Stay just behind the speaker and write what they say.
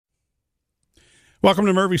Welcome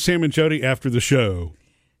to Murphy, Sam, and Jody after the show.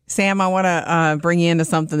 Sam, I want to bring you into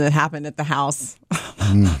something that happened at the house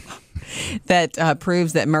that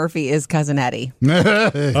proves that Murphy is Cousin Eddie.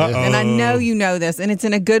 And I know you know this, and it's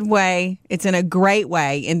in a good way. It's in a great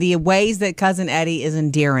way, in the ways that Cousin Eddie is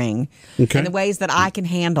endearing, and the ways that I can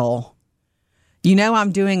handle. You know,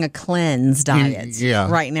 I'm doing a cleanse diet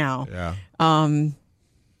right now. Yeah.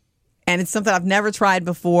 And it's something I've never tried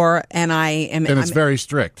before, and it's very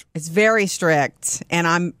strict. It's very strict,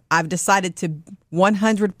 and I've decided to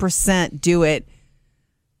 100% do it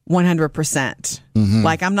 100%. Mm-hmm.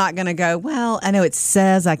 Like, I'm not going to go, well, I know it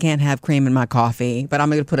says I can't have cream in my coffee, but I'm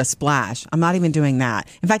going to put a splash. I'm not even doing that.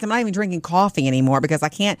 In fact, I'm not even drinking coffee anymore because I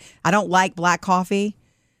don't like black coffee.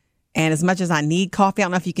 And as much as I need coffee, I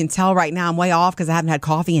don't know if you can tell right now, I'm way off because I haven't had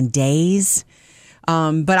coffee in days.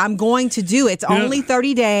 But I'm going to do it. It's only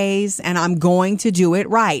 30 days, and I'm going to do it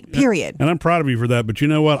right, period. And I'm proud of you for that. But you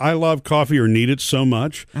know what? I love coffee or need it so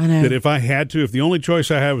much that if I had to, if the only choice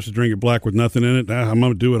I have was to drink it black with nothing in it, I'm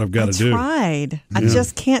going to do what I've got to do. I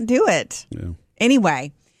just can't do it. Yeah.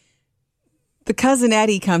 Anyway, the Cousin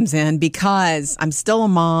Eddie comes in because I'm still a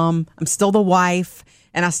mom, I'm still the wife,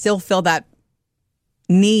 and I still feel that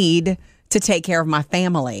need to take care of my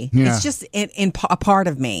family. Yeah. It's just in a part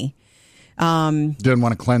of me. Didn't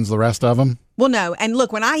want to cleanse the rest of them? Well, no. And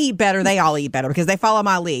look, when I eat better, they all eat better because they follow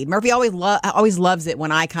my lead. Murphy always loves it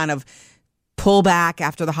when I kind of pull back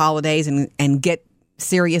after the holidays and get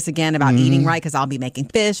serious again about eating right, because I'll be making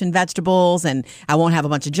fish and vegetables and I won't have a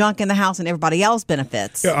bunch of junk in the house and everybody else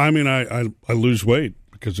benefits. Yeah, I mean, I lose weight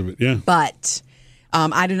because of it, yeah. But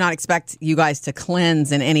I do not expect you guys to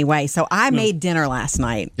cleanse in any way. So I made dinner last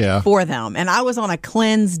night for them, and I was on a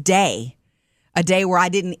cleanse day. A day where I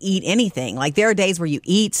didn't eat anything. Like, there are days where you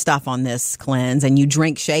eat stuff on this cleanse and you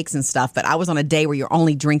drink shakes and stuff, but I was on a day where you're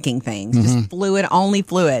only drinking things, just fluid, only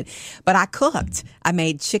fluid. But I cooked. I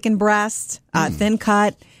made chicken breast, thin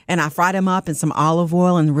cut, and I fried them up in some olive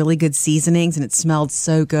oil and really good seasonings, and it smelled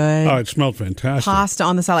so good. Oh, it smelled fantastic. Pasta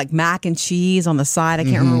on the side, like mac and cheese on the side. I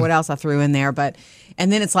can't remember what else I threw in there, and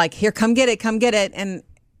then it's like, here, come get it. And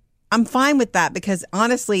I'm fine with that because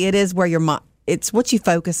honestly, it is where it's what you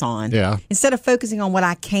focus on. Yeah. Instead of focusing on what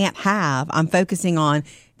I can't have, I'm focusing on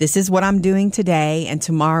this is what I'm doing today, and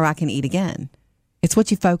tomorrow I can eat again. It's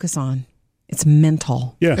what you focus on. It's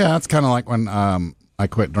mental. Yeah. Yeah, that's kind of like when I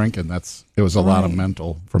quit drinking. It was a lot of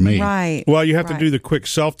mental for me. Right. Well, you have to do the quick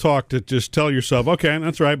self-talk to just tell yourself, okay,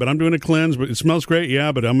 that's right, but I'm doing a cleanse, but it smells great,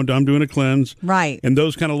 yeah, but I'm doing a cleanse. Right. And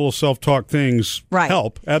those kind of little self-talk things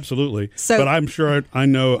help, absolutely. So, but I'm sure I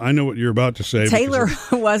know what you're about to say. Taylor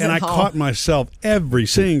wasn't home. And I caught myself every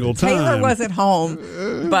single time. Taylor wasn't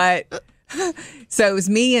home, but... So it was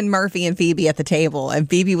me and Murphy and Phoebe at the table, and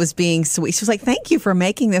Phoebe was being sweet. She was like, thank you for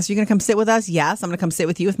making this. Are you going to come sit with us? Yes, I'm going to come sit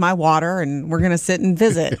with you with my water, and we're going to sit and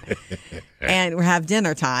visit. And we'll have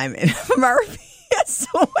dinner time. And Murphy, I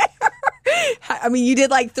swear, I mean, you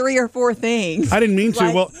did like 3 or 4 things. I didn't mean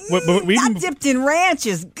to. Well, but we that dipped in ranch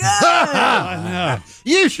is good.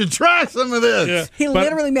 You should try some of this. Yeah, he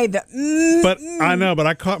literally made the. I know, but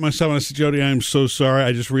I caught myself and I said, Jody, I am so sorry.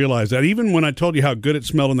 I just realized that. Even when I told you how good it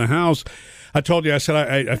smelled in the house, I told you, I said,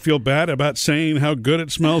 I feel bad about saying how good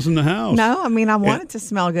it smells in the house. No, I mean, I want it to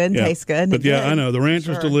smell good and taste good. But I know. The ranch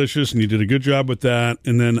was delicious, and you did a good job with that.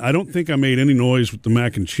 And then I don't think I made any noise with the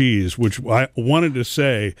mac and cheese, which I wanted to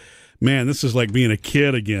say, man, this is like being a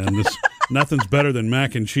kid again. Nothing's better than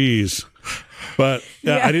mac and cheese. But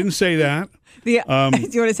I didn't say that. Do you want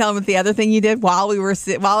to tell them the other thing you did while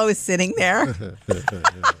I was sitting there?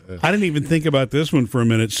 I didn't even think about this one for a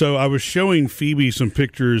minute. So I was showing Phoebe some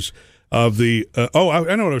pictures of the I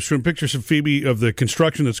know what I was showing pictures of Phoebe of the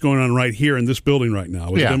construction that's going on right here in this building right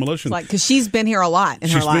now with demolition. Like, because she's been here a lot in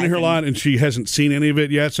her life. She's been here a lot, and she hasn't seen any of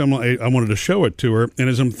it yet. So I wanted to show it to her. And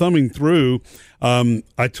as I'm thumbing through, I'd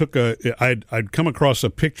come across a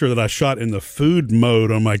picture that I shot in the food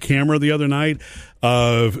mode on my camera the other night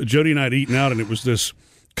of Jody and I'd eaten out, and it was this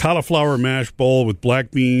cauliflower mash bowl with black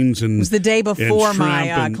beans and it was the day before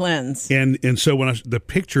my cleanse. And so when the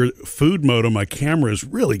picture food mode on my camera is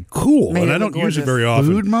really cool, and I don't use it very often.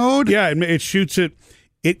 Food mode? Yeah, it shoots it.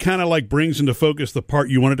 It kind of like brings into focus the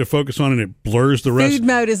part you want it to focus on, and it blurs the rest. Food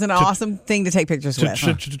mode is an awesome thing to take pictures with.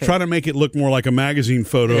 To try to make it look more like a magazine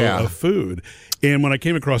photo of food. And when I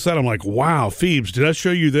came across that, I'm like, wow, Phoebes, did I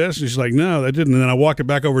show you this? And she's like, no, that didn't. And then I walked it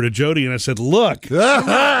back over to Jody, and I said, look.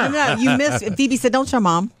 No, you missed it. Phoebe said, don't show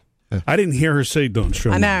Mom. I didn't hear her say, don't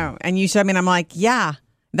show Mom. I know. And you showed me, and I'm like, yeah,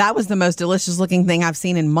 that was the most delicious looking thing I've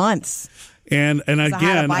seen in months. And I had a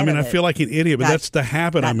again, bite I of it feel like an idiot, but that's the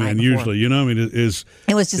habit I'm in usually. You know, is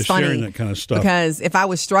it was just funny sharing that kind of stuff. Because if I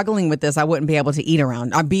was struggling with this, I wouldn't be able to eat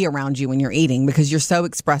around. I'd be around you when you're eating because you're so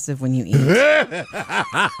expressive when you eat. I'm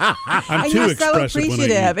too you're expressive so appreciative,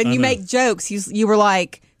 when I eat. and you make jokes. You were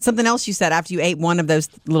like something else you said after you ate one of those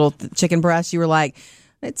little chicken breasts. You were like,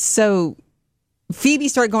 "It's so." Phoebe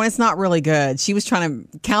started going, it's not really good. She was trying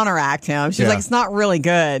to counteract him. She was like, it's not really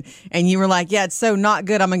good. And you were like, yeah, it's so not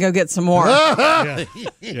good. I'm going to go get some more. Yeah,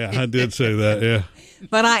 I did say that, yeah.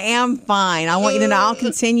 But I am fine. I want you to know I'll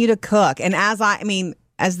continue to cook. And as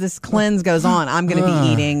this cleanse goes on, I'm going to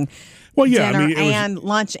be eating dinner and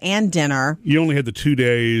lunch and dinner. You only had the 2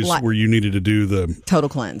 days where you needed to do the total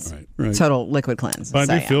cleanse, right. Total liquid cleanse. But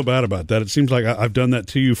I do feel bad about that. It seems like I've done that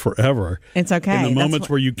to you forever. It's okay. And the moments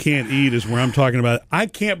where you can't eat is where I'm talking about, I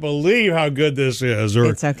can't believe how good this is. Or,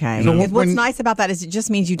 it's okay. What's nice about that is it just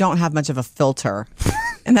means you don't have much of a filter.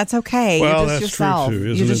 And that's okay. Well, you're just that's yourself. true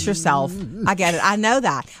too, you're just yourself. I get it. I know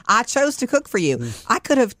that. I chose to cook for you. I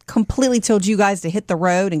could have completely told you guys to hit the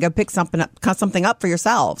road and go pick something up for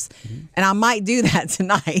yourselves. And I might do that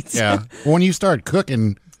tonight. Yeah. When you start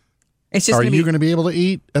cooking, it's just are you going to be able to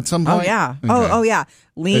eat at some point? Oh yeah. Okay. Oh yeah.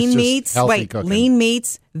 Lean meats. Cooking. Lean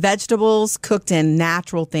meats, vegetables cooked in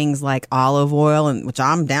natural things like olive oil, and which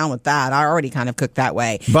I'm down with that. I already kind of cook that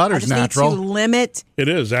way. Butter's natural. Need to limit. It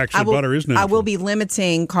is actually butter is natural. I will be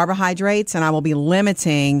limiting carbohydrates, and I will be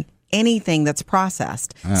limiting anything that's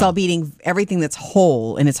processed. Yeah. So I'll be eating everything that's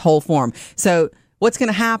whole in its whole form. So what's going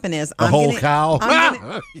to happen is cow.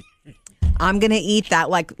 I'm going to eat that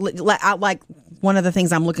like one of the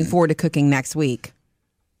things I'm looking forward to cooking next week.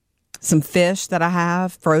 Some fish that I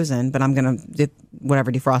have frozen, but I'm going to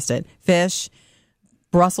defrost it. Fish,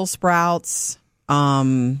 Brussels sprouts.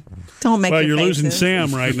 Don't make Well, your you're faces. losing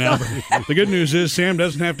Sam right now. The good news is Sam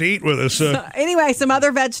doesn't have to eat with us. So anyway, some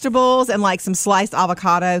other vegetables and like some sliced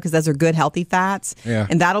avocado because those are good healthy fats. Yeah.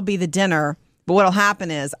 And that'll be the dinner. But what'll happen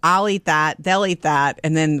is I'll eat that, they'll eat that,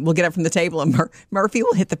 and then we'll get up from the table and Murphy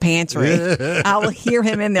will hit the pantry. I will hear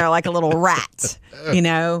him in there like a little rat,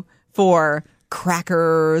 for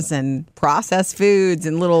crackers and processed foods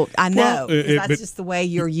and I know that's just the way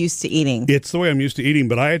you're used to eating. It's the way I'm used to eating,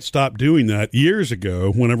 but I had stopped doing that years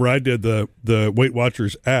ago whenever I did the Weight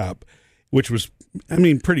Watchers app, which was,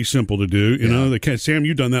 pretty simple to do. You know, Sam,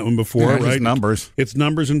 you've done that one before, right? It's numbers. It's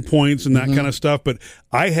numbers and points and that kind of stuff. But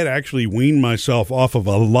I had actually weaned myself off of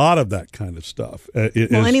a lot of that kind of stuff. What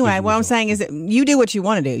I'm saying is that you do what you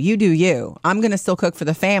want to do. You do you. I'm going to still cook for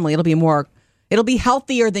the family. It'll be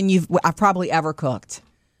healthier than I've probably ever cooked.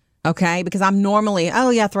 Okay? Because I'm normally,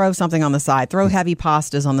 throw something on the side. Throw heavy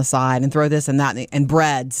pastas on the side and throw this and that and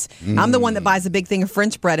breads. I'm the one that buys a big thing of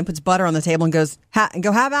French bread and puts butter on the table and goes,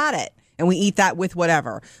 go have at it. And we eat that with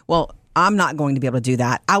whatever. Well, I'm not going to be able to do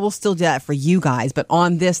that. I will still do that for you guys, but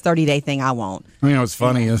on this 30-day thing, I won't. What's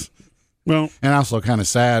funny is, and also kind of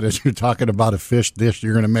sad is you're talking about a fish dish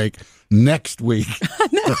you're going to make next week.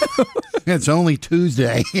 It's only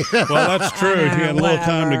Tuesday. Well, that's true. You had a little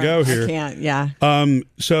time to go here. I can't, yeah.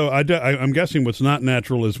 So I'm guessing what's not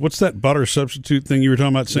natural is, what's that butter substitute thing you were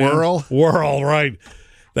talking about, Sam? Whirl, right.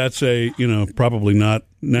 That's probably not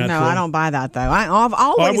natural. No, I don't buy that though.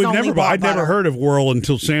 I'd never heard of Whirl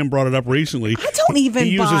until Sam brought it up recently. I don't even.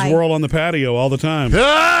 He uses Whirl on the patio all the time.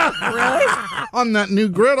 Really? On that new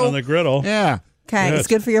griddle. On the griddle. Yeah. Okay, it's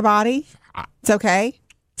good for your body. It's okay.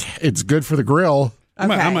 It's good for the grill.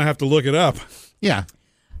 Okay. I'm gonna have to look it up. Yeah.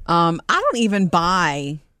 I don't even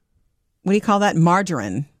buy. What do you call that?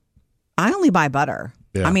 Margarine. I only buy butter.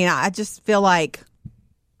 Yeah. I just feel like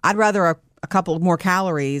I'd rather a couple more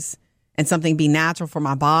calories and something be natural for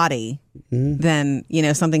my body than,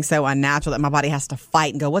 something so unnatural that my body has to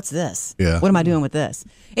fight and go, what's this? Yeah. What am I doing with this?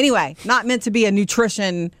 Anyway, not meant to be a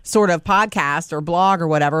nutrition sort of podcast or blog or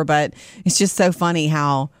whatever, but it's just so funny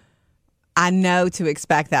how I know to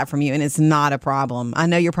expect that from you, and it's not a problem. I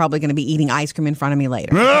know you're probably going to be eating ice cream in front of me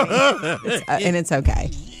later. And it's okay.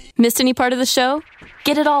 Missed any part of the show?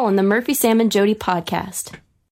 Get it all on the Murphy, Sam, and Jody podcast.